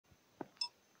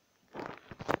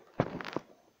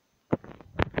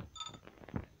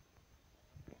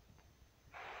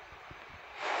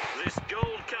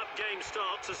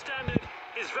The standard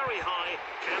is very high.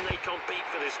 Can they compete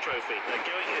for this trophy? They're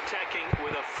going attacking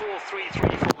with a 4-3-3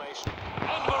 formation.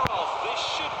 And we're off. This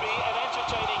should be an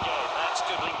entertaining game. That's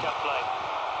good link-up play.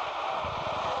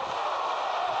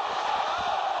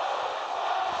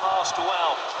 Passed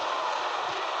well.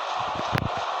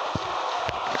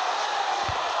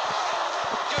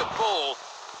 Good ball.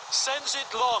 Sends it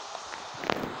long.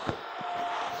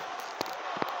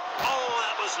 Oh,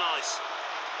 that was nice.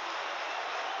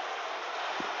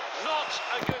 Not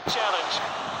a good challenge.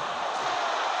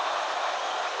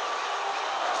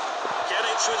 Get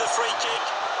it through the free kick.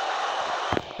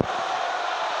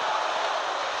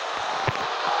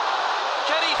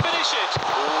 Can he finish it?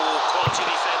 Oh, quality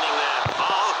defending there.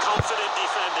 Oh, confident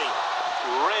defending.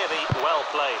 Really well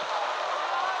played.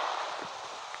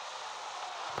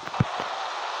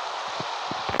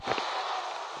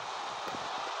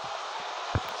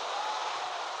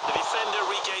 The defender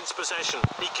regains possession.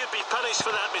 He could be punished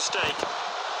for that mistake.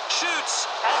 Shoots,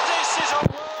 and this is a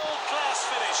world-class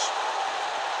finish.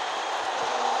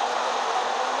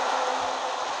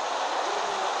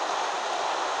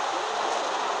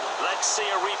 Let's see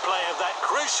a replay of that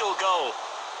crucial goal.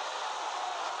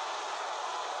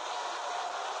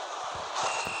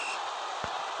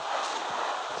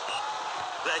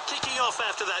 They're kicking off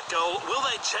after that goal. Will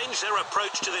they change their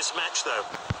approach to this match, though?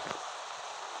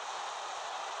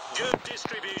 Good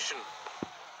distribution.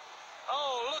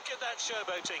 Oh, look at that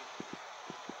showboating.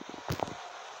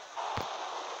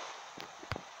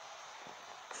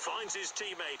 Finds his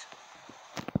teammate.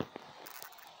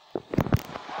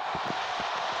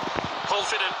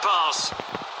 Confident pass.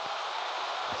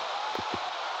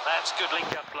 That's good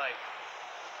link-up play.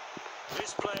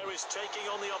 This player is taking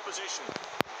on the opposition.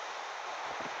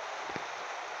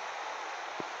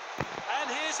 And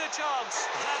here's a chance.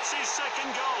 That's his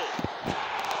second goal.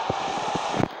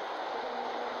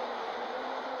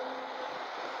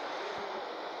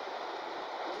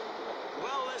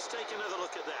 Well, let's take another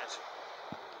look at that.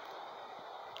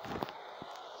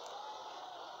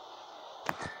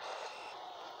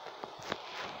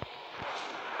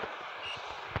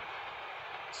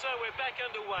 So we're back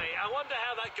underway. I wonder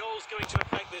how that goal's going to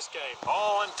affect this game.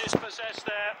 Oh, and dispossessed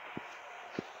there.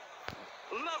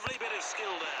 Lovely bit of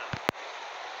skill there.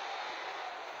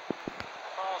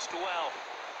 Passed well.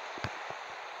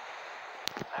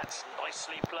 That's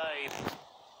nicely played.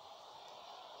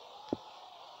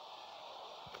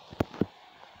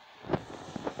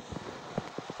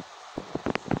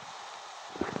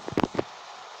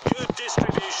 Good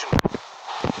distribution.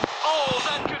 Oh,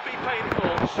 that could be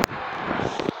painful.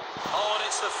 Oh, and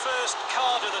it's the first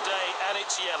card of the day, and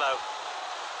it's yellow.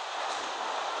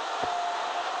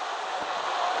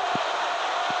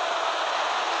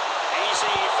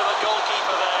 Easy for the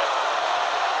goalkeeper there.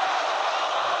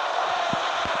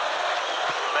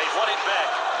 They've won it back.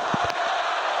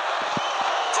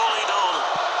 Volleyed on.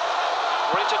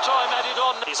 We're into time added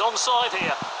on. He's onside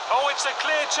here. Oh, it's a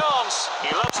clear chance.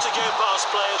 He loves to go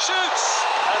past players. Shoots!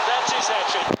 And that's his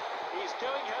hat-trick. He's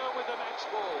going home with the match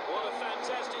ball. What a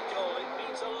fantastic goal. It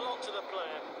means a lot to the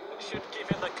player. It should give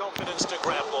him the confidence to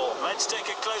grab more. Let's take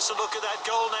a closer look at that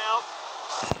goal now.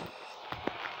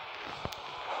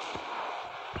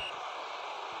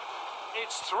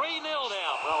 It's 3-0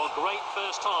 now. Well, great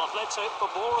first half. Let's hope for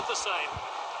more of the same.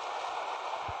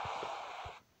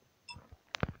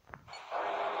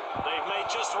 They've made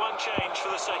just one change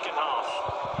for the second half.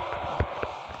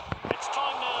 It's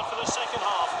time now for the second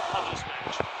half of this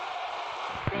match.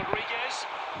 Rodriguez.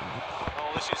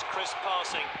 Oh, this is crisp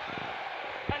passing.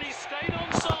 And he stayed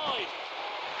onside.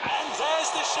 And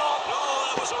there's the shot.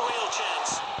 Oh, that was a real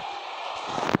chance.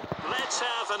 Let's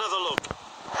have another look.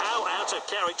 How out of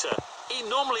character. He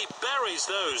normally buries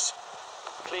those.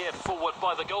 Cleared forward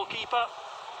by the goalkeeper.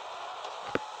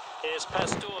 Here's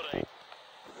Pastore.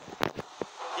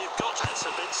 You've got that's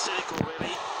a bit cynical,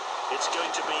 really. It's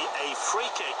going to be a free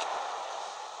kick.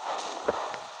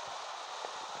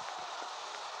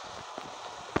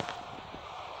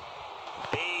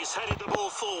 He's headed the ball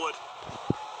forward.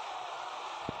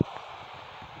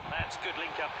 That's good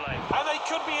link-up play. And they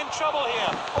could be in trouble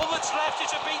here. All that's left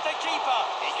is to beat the keeper.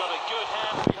 He got a good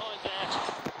hand behind that.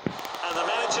 And the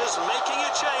manager's making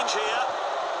a change here.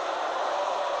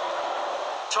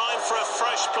 Time for a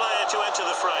fresh player to enter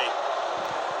the fray.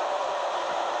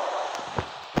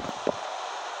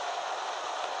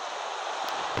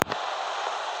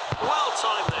 Well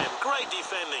timed then. Great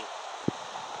defending.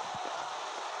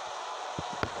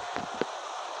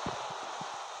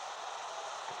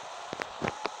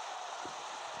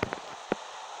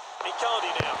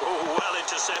 Now. Oh, well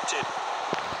intercepted.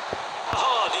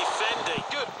 Oh, defending.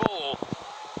 Good ball.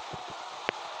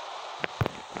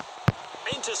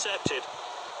 intercepted.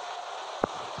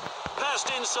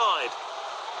 Passed inside.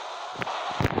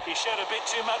 He showed a bit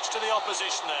too much to the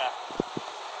opposition there.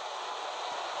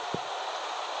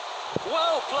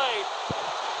 Well played.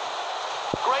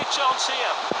 Great chance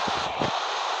here.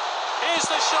 Here's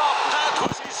the shot. That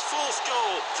was his fourth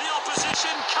goal. The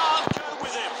opposition can't go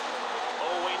with him.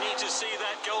 Oh, we need to see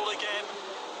that goal again.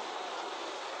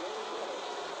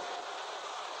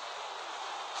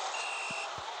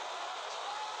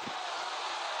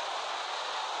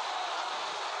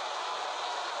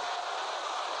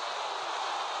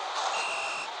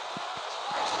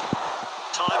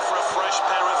 Time for a fresh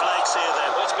pair of legs here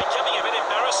then. Well, it's becoming a bit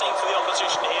embarrassing for the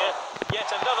opposition here. Yet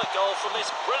another goal from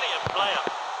this brilliant player.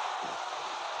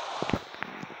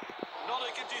 Not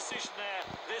a good decision there.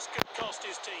 This could cost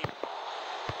his team.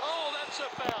 Oh, that's a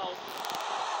foul.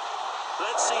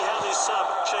 Let's see how this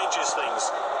sub changes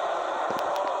things.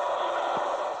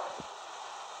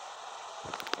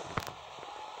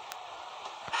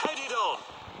 Headed on.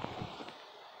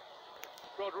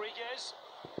 Rodriguez.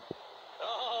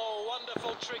 Oh,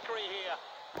 wonderful trickery here.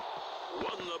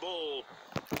 Won the ball.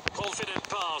 Confident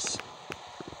pass.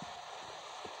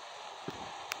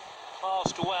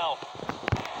 Passed well.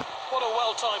 What a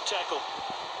well-timed tackle.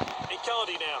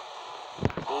 Icardi now.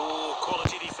 Oh,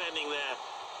 quality defending there.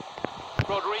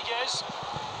 Rodriguez.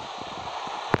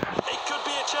 It could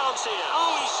be a chance here.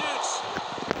 Oh, he shoots.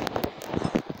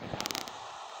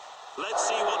 Let's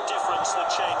see what difference the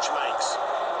change makes.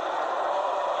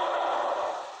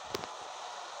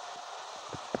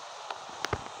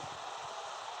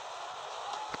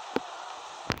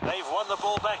 They've won the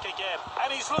ball back again.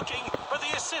 And he's looking, but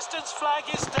the assistant's flag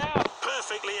is down.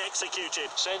 Perfectly executed.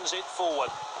 Sends it forward.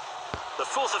 The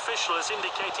fourth official has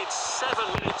indicated 7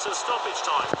 minutes of stoppage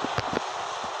time.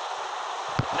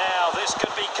 Now, this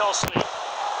could be costly.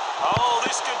 Oh,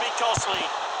 this could be costly.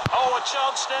 Oh, a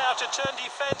chance now to turn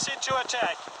defence into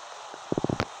attack.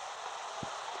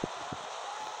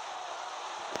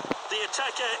 The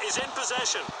attacker is in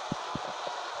possession.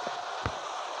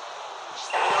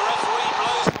 And the referee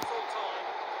blows the full time.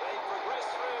 They progress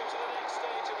through to the next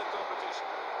stage of the competition.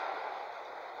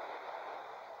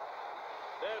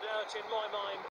 No doubt in my mind.